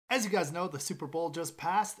As you guys know, the Super Bowl just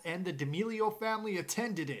passed and the D'Amelio family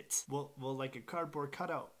attended it. Well, like a cardboard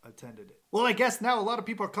cutout attended it. Well, I guess now a lot of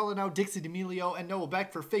people are calling out Dixie D'Amelio and Noah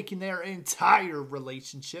Beck for faking their entire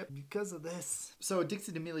relationship because of this. So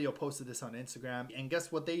Dixie D'Amelio posted this on Instagram, and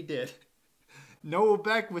guess what they did? Noah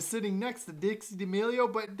Beck was sitting next to Dixie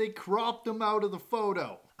D'Amelio, but they cropped him out of the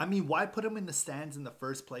photo. I mean, why put him in the stands in the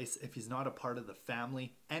first place if he's not a part of the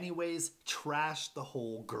family? Anyways, trash the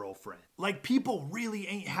whole girlfriend. Like, people really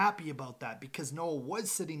ain't happy about that because Noah was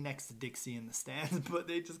sitting next to Dixie in the stands, but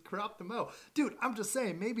they just cropped him out. Dude, I'm just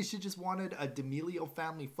saying, maybe she just wanted a D'Amelio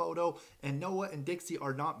family photo, and Noah and Dixie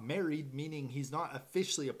are not married, meaning he's not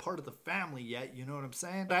officially a part of the family yet, you know what I'm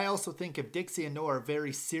saying? But I also think if Dixie and Noah are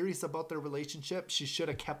very serious about their relationship, she should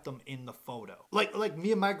have kept them in the photo. Like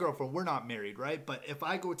me and my girlfriend, we're not married, right? But if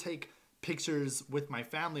I go take pictures with my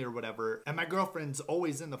family or whatever, and my girlfriend's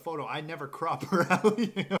always in the photo, I never crop her out.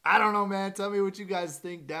 I don't know, man. Tell me what you guys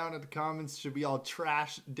think down in the comments. Should we all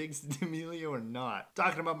trash Dixie D'Amelio or not?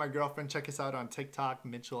 Talking about my girlfriend, check us out on TikTok,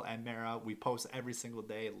 Mitchell and Mara. We post every single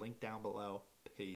day. Link down below. Peace.